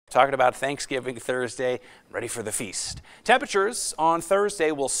Talking about Thanksgiving Thursday, ready for the feast. Temperatures on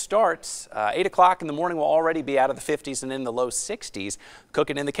Thursday will start 8 o'clock in the morning. Will already be out of the 50s and in the low 60s.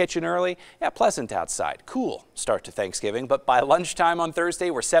 Cooking in the kitchen early, yeah, pleasant outside. Cool start to Thanksgiving, but by lunchtime on Thursday,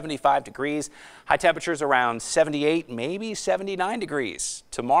 we're 75 degrees. High temperatures around 78, maybe 79 degrees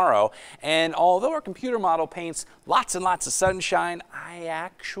tomorrow. And although our computer model paints lots and lots of sunshine, I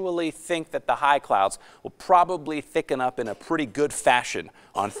actually think that the high clouds will probably thicken up in a pretty good fashion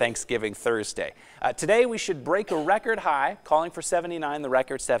on Thanksgiving Thursday. Today we should break a record high, calling for 79, the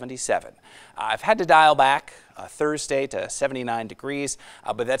record 77. I've had to dial back Thursday to 79 degrees,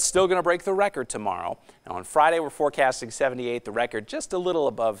 but that's still going to break the record tomorrow. Now on Friday we're forecasting 78, the record just a little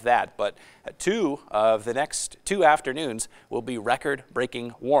above that, but two of the next 2 afternoons will be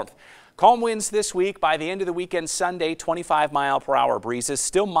record-breaking warmth. Calm winds this week. By the end of the weekend, Sunday, 25-mile-per-hour breezes.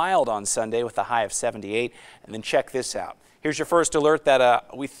 Still mild on Sunday with a high of 78. And then check this out. Here's your first alert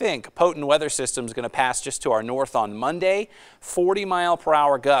that we think a potent weather system is going to pass just to our north on Monday.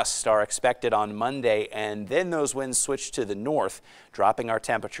 40-mile-per-hour gusts are expected on Monday, and then those winds switch to the north, dropping our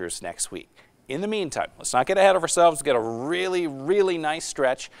temperatures next week. In the meantime, let's not get ahead of ourselves. We've got a really, really nice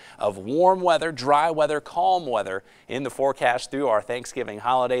stretch of warm weather, dry weather, calm weather in the forecast through our Thanksgiving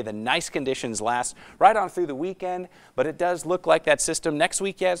holiday. The nice conditions last right on through the weekend, but it does look like that system next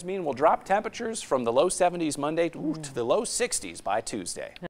week, Yasmin, will drop temperatures from the low 70s Monday to the low 60s by Tuesday.